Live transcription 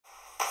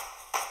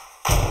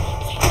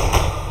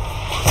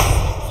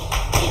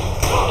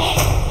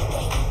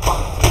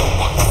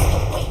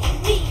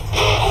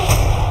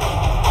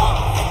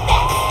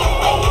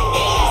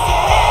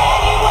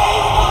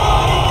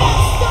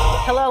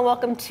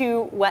welcome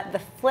to What the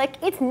Flick.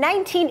 It's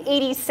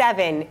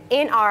 1987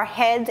 in our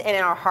heads and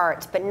in our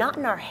hearts, but not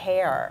in our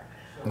hair.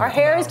 Our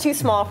hair is too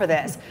small for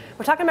this.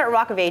 We're talking about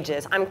Rock of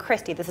Ages. I'm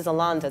Christy, this is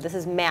Alonso, this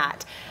is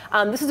Matt.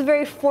 This is a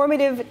very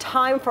formative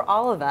time for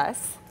all of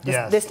us.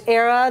 This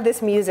era,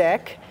 this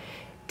music.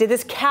 Did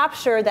this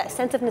capture that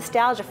sense of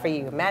nostalgia for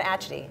you? Matt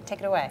Atchity, take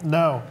it away.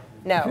 No.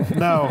 No.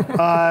 No.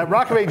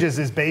 Rock of Ages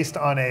is based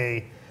on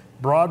a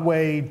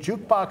Broadway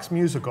jukebox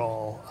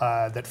musical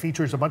that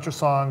features a bunch of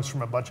songs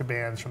from a bunch of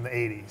bands from the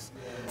 80s.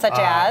 Such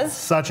as?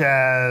 Such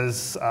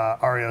as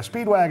REO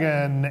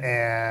Speedwagon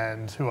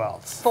and who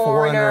else?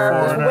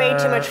 Foreigner. There's way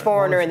too much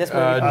Foreigner in this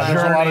movie.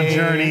 There's a lot of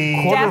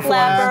Journey. Def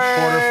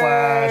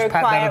Leppard,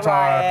 Pat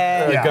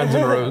Benatar. Guns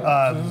N'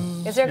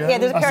 Roses. Is there,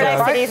 there's a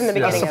Paradise Cities in the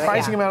beginning a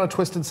surprising of it, amount of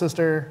Twisted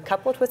Sister. A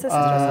couple of Twisted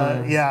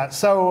Sisters. Yeah,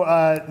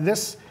 so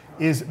this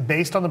is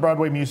based on the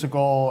Broadway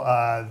musical.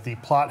 The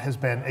plot has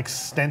been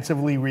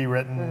extensively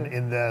rewritten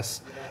in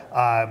this.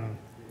 And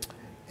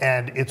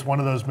it's one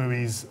of those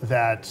movies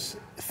that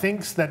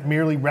thinks that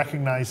merely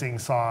recognizing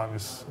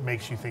songs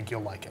makes you think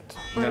you'll like it.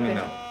 No.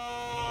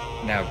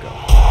 Now go.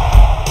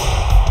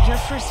 Your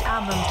first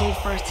album gave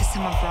birth to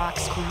some of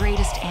rock's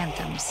greatest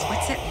anthems.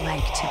 What's it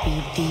like to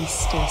be the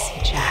Stacey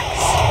Jacks?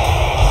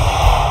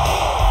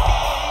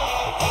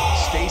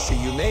 Stacey,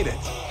 you made it.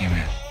 Hey,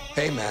 man.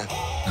 Hey, man.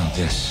 No,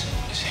 this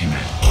is Hey,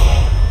 man.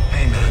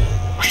 Hey, man.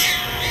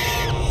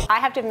 I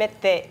have to admit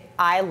that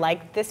I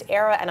like this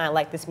era and I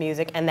like this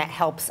music, and that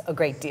helps a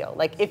great deal.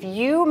 Like, if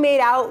you made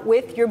out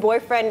with your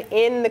boyfriend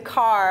in the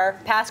car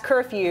past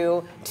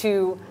curfew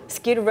to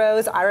Skid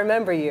Row's I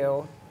Remember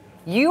You,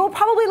 you'll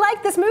probably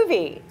like this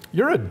movie.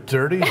 You're a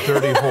dirty,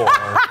 dirty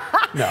whore.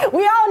 No.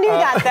 We all knew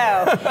that,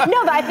 though.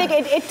 No, but I think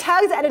it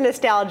tugs at a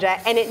nostalgia,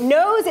 and it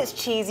knows it's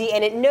cheesy,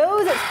 and it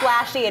knows it's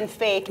flashy and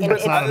fake. And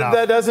But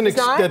that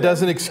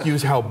doesn't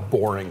excuse how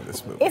boring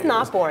this movie is. It's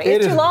not boring.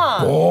 It's too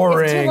long.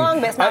 Boring. It's too long,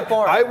 but it's not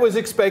boring. I was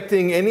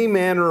expecting any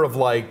manner of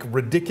like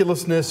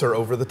ridiculousness or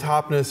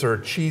over-the-topness or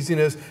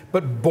cheesiness,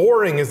 but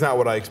boring is not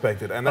what I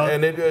expected, and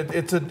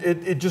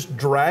it just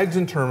drags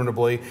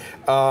interminably.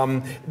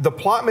 The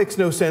plot makes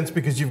no sense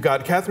because you've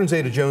got Catherine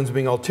Zeta-Jones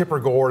being all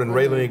tipper-gored and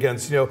railing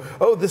against,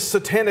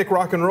 this satanic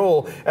rock and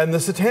roll, and the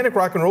satanic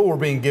rock and roll we're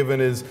being given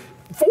is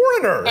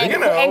Foreigner,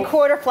 and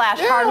Quarter Flash,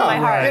 Hard in My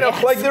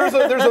Heart. Like there's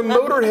a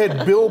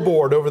Motorhead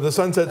billboard over the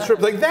Sunset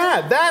Strip, like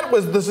that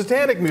was the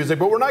satanic music,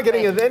 but we're not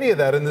getting any of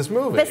that in this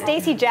movie. But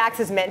Stacey Jacks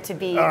is meant to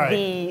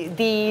be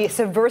the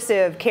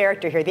subversive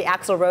character here, the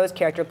Axl Rose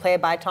character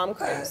played by Tom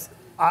Cruise.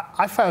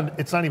 I found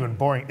it's not even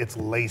boring, it's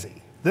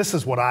lazy. This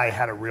is what I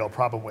had a real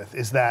problem with,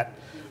 is that,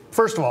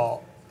 first of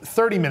all,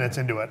 30 minutes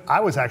into it, I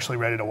was actually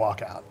ready to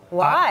walk out.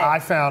 Why? I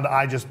found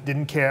I just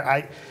didn't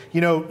care.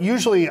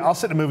 Usually I'll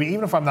sit in a movie,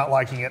 even if I'm not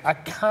liking it, I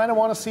kind of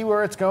want to see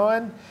where it's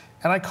going.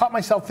 And I caught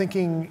myself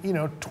thinking,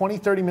 20,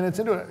 30 minutes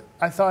into it,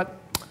 I thought,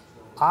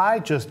 I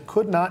just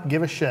could not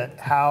give a shit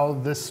how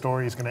this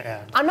story is going to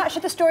end. I'm not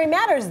sure the story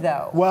matters,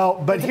 though.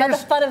 Well, but it's about the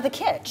fun of the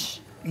kitsch.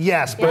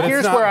 Yes, but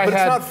here's where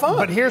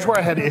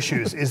I had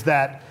issues, is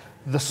that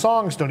the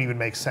songs don't even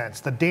make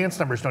sense. The dance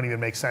numbers don't even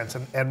make sense.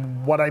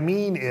 And what I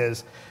mean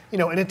is, in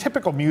a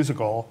typical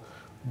musical,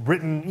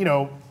 written,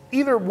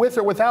 either with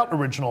or without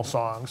original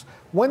songs,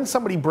 when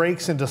somebody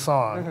breaks into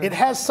song, it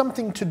has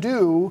something to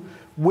do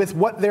with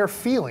what they're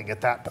feeling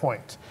at that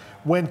point.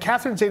 When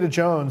Catherine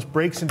Zeta-Jones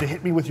breaks into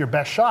Hit Me With Your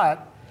Best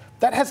Shot,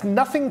 that has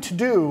nothing to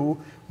do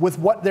with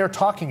what they're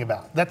talking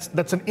about.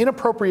 That's an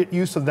inappropriate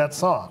use of that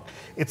song.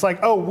 It's like,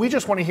 oh, we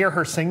just want to hear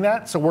her sing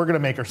that, so we're going to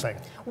make her sing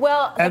it.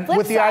 Well, and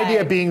with the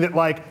idea being that,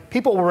 like,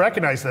 people will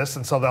recognize this,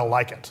 and so they'll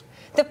like it.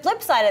 The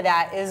flip side of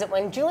that is that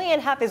when Julianne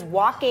Hough is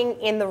walking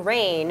in the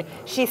rain,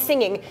 she's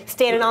singing,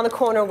 standing on the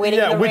corner waiting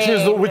in the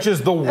rain. Which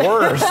is the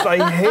worst.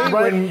 I hate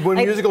when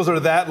musicals are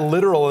that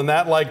literal and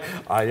that like,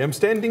 I am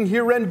standing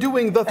here and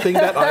doing the thing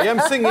that I am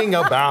singing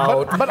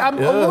about. But I'm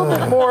a little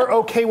bit more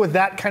okay with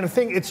that kind of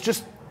thing. It's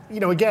just,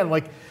 again,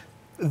 like,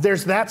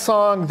 there's that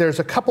song, there's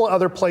a couple of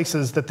other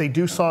places that they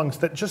do songs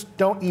that just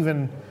don't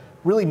even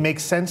really make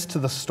sense to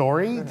the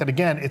story. That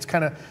again, it's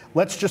kind of,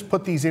 let's just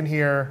put these in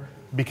here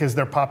because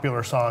they're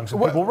popular songs and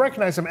people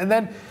recognize them. And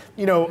then,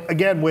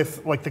 again,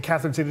 with like the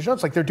Catherine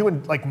Zeta-Jones, like they're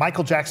doing like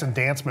Michael Jackson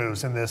dance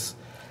moves in this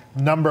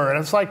number. And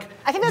it's like...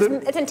 I think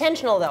it's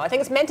intentional, though. I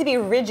think it's meant to be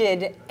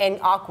rigid and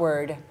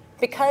awkward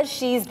because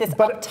she's this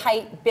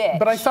uptight bitch.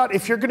 But I thought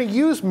if you're going to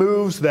use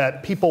moves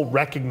that people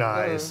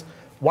recognize,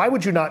 why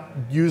would you not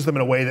use them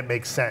in a way that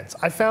makes sense?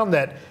 I found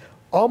that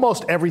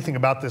almost everything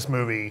about this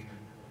movie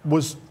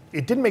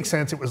it didn't make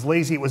sense, it was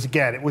lazy,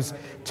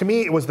 to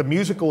me, it was the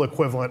musical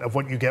equivalent of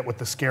what you get with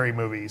the scary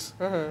movies,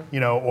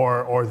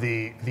 or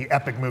the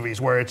epic movies,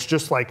 where it's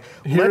just like,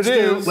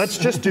 let's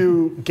just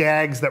do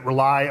gags that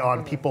rely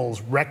on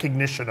people's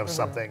recognition of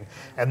something,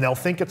 and they'll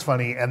think it's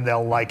funny, and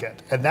they'll like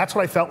it. And that's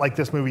what I felt like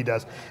this movie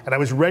does. And I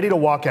was ready to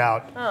walk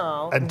out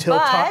until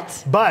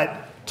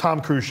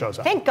Tom Cruise shows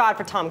up. Thank God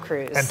for Tom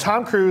Cruise. And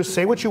Tom Cruise,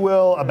 say what you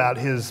will about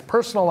his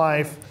personal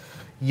life,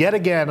 yet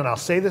again, and I'll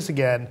say this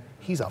again,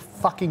 he's a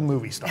fucking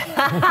movie star.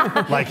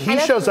 Like he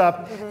shows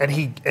up and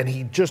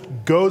he just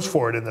goes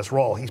for it in this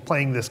role. He's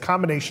playing this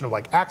combination of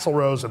like Axl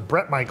Rose and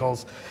Bret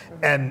Michaels,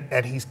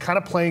 and he's kind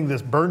of playing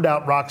this burned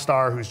out rock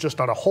star who's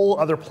just on a whole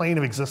other plane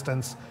of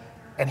existence.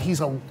 And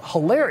he's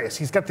hilarious.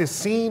 He's got this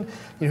scene,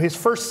 his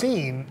first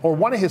scene, or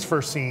one of his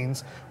first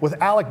scenes with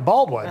Alec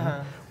Baldwin,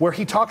 where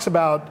he talks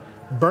about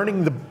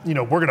burning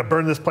we're gonna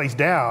burn this place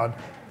down.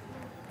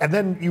 And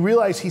then you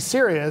realize he's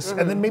serious,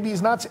 and then maybe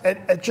he's not.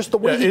 Just the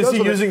way he goes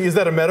with it. Is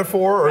that a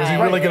metaphor, or is he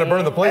really going to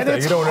burn the place down?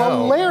 You don't know. It's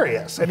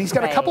hilarious, and he's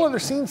got a couple other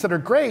scenes that are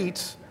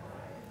great,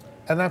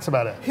 and that's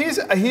about it.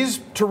 He's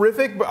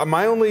terrific, but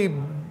my only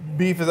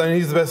beef is,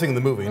 he's the best thing in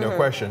the movie, no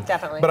question.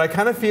 Definitely. But I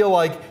kind of feel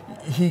like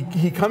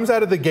he comes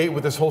out of the gate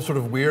with this whole sort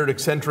of weird,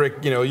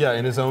 eccentric,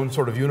 in his own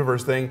sort of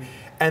universe thing,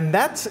 and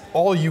that's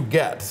all you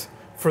get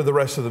for the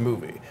rest of the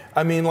movie.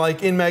 I mean,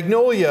 like in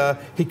Magnolia,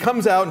 he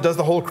comes out and does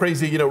the whole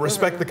crazy,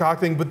 respect the cock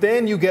thing, but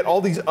then you get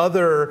all these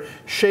other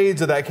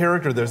shades of that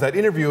character. There's that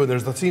interview, and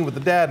there's the scene with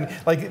the dad,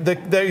 and like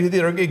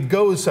it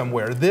goes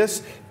somewhere.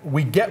 This,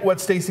 we get what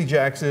Stacey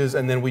Jax is,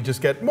 and then we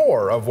just get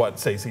more of what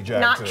Stacey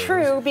Jax is. Not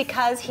true,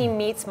 because he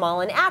meets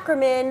Malin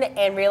Ackerman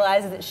and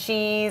realizes that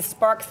she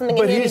sparked something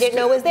in him he didn't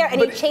know was there,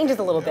 and he changes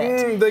a little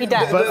bit. He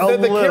does.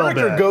 The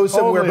character goes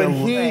somewhere, but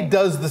he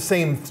does the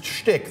same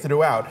shtick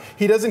throughout.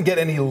 He doesn't get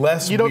any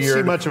less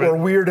weird or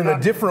weird in a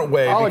different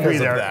way I'll because agree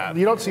of there. that.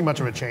 You don't see much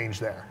of a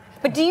change there.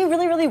 But do you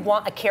really, really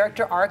want a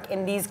character arc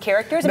in these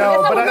characters?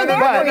 No, but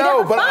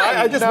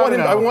I just want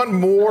him. I want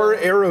more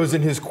arrows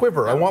in his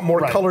quiver. I want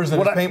more colors in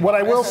his paint. What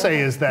I will say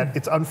is that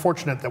it's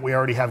unfortunate that we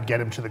already have Get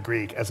Him to the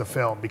Greek as a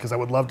film, because I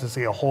would love to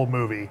see a whole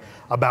movie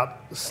about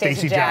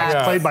Stacey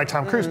Jax, played by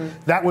Tom Cruise.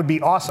 That would be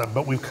awesome,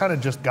 but we've kind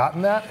of just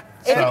gotten that.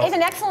 It's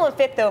an excellent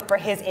fit, though, for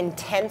his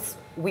intense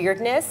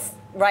weirdness.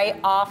 Right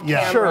off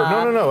camera. Sure,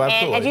 no,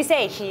 absolutely. And as you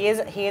say, he is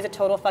a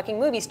total fucking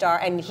movie star,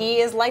 and he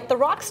is like the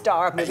rock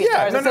star of movie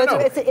stars.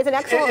 It's an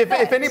excellent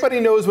fit. If anybody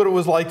knows what it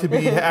was like to be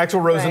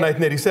Axl Rose in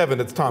 1987,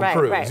 it's Tom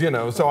Cruise. Right.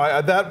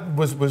 So that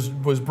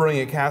was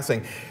brilliant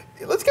casting.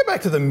 Let's get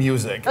back to the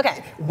music.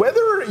 Okay.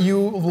 Whether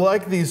you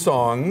like these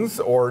songs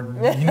or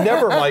you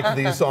never liked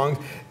these songs,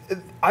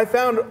 I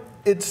found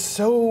it's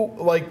so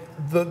like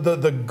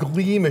the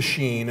Glee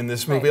machine in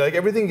this movie. Like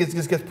everything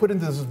just gets put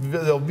into this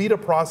Velveeta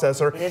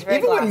processor.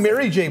 Even when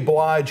Mary J.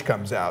 Blige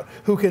comes out,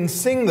 who can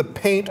sing the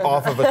paint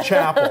off of a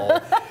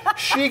chapel,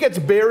 she gets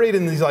buried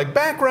in these like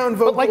background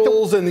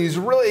vocals and these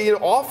really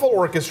awful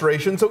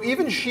orchestrations. So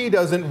even she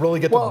doesn't really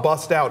get to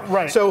bust out.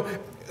 Right. So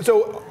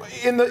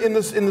in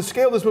the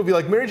scale of this movie,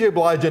 like Mary J.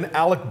 Blige and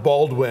Alec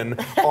Baldwin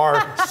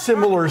are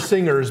similar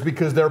singers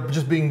because they're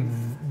just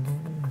being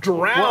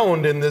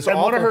drowned in this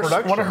awful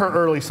production. One of her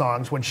early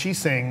songs, when she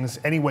sings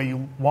 "Any Way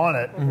You Want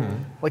It,"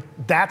 like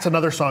that's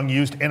another song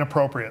used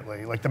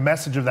inappropriately. Like the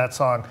message of that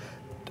song,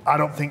 I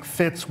don't think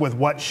fits with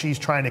what she's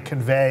trying to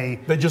convey.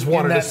 They just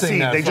want her to sing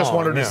that song. They just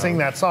want her to sing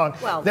that song.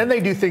 Well, then they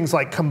do things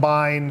like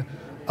combine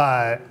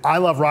 "I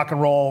Love Rock and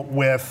Roll"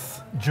 with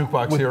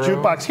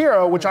Jukebox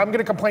Hero, which I'm going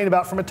to complain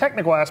about from a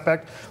technical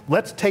aspect.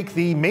 Let's take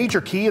the major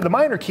key and the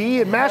minor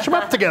key and mash them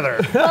up together.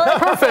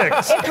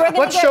 Perfect.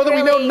 Let's show that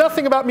we know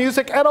nothing about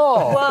music at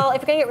all. Well,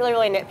 if we're going to get really,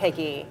 really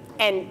nitpicky,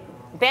 and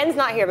Ben's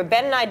not here, but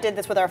Ben and I did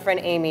this with our friend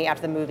Amy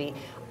after the movie.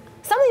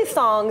 Some of these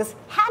songs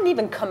hadn't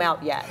even come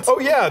out yet. Oh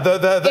yeah,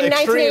 the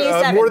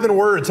extreme More Than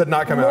Words had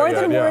not come out yet.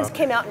 More Than Words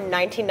came out in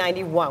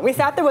 1991. We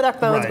sat there with our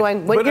phones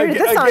going, what year did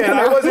this song come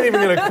out? I wasn't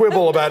even going to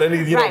quibble about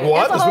any,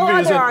 what? This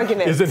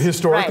movie is it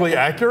historically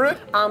accurate?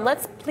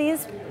 Let's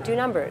please do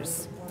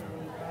numbers.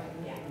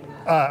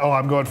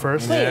 I'm going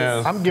first? Please.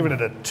 Yes. I'm giving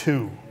it a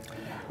 2.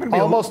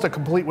 Almost a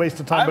complete waste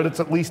of time, but it's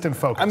at least in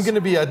focus. I'm going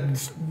to be a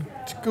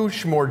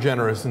scooch more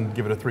generous and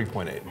give it a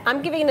 3.8.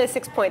 I'm giving it a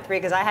 6.3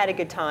 because I had a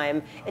good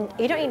time, and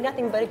you don't need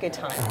nothing but a good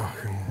time.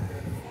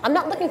 I'm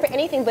not looking for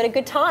anything but a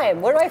good time.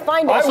 Where do I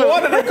find it? I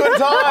wanted a good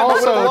time.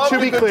 Also, to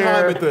be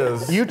clear,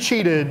 you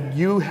cheated.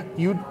 You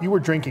were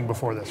drinking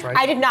before this, right?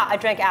 I did not. I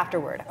drank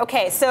afterward.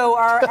 Okay, so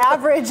our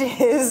average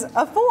is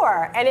a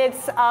 4, and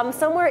it's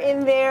somewhere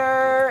in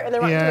there. In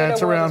the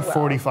it's around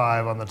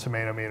 45 on the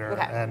tomato meter.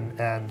 Okay.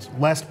 And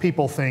lest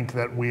people think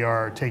that we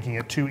are taking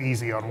it too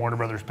easy on Warner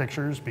Brothers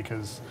Pictures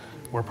because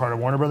we're part of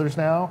Warner Brothers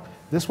now,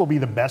 this will be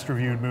the best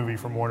reviewed movie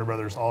from Warner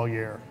Brothers all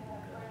year.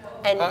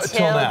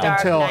 Until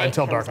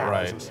Dark Knight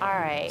Rises. All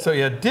right. So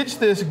yeah, ditch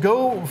this.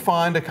 Go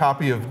find a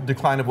copy of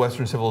Decline of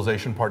Western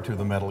Civilization Part 2: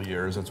 The Metal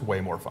Years. It's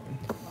way more fun.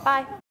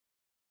 Bye.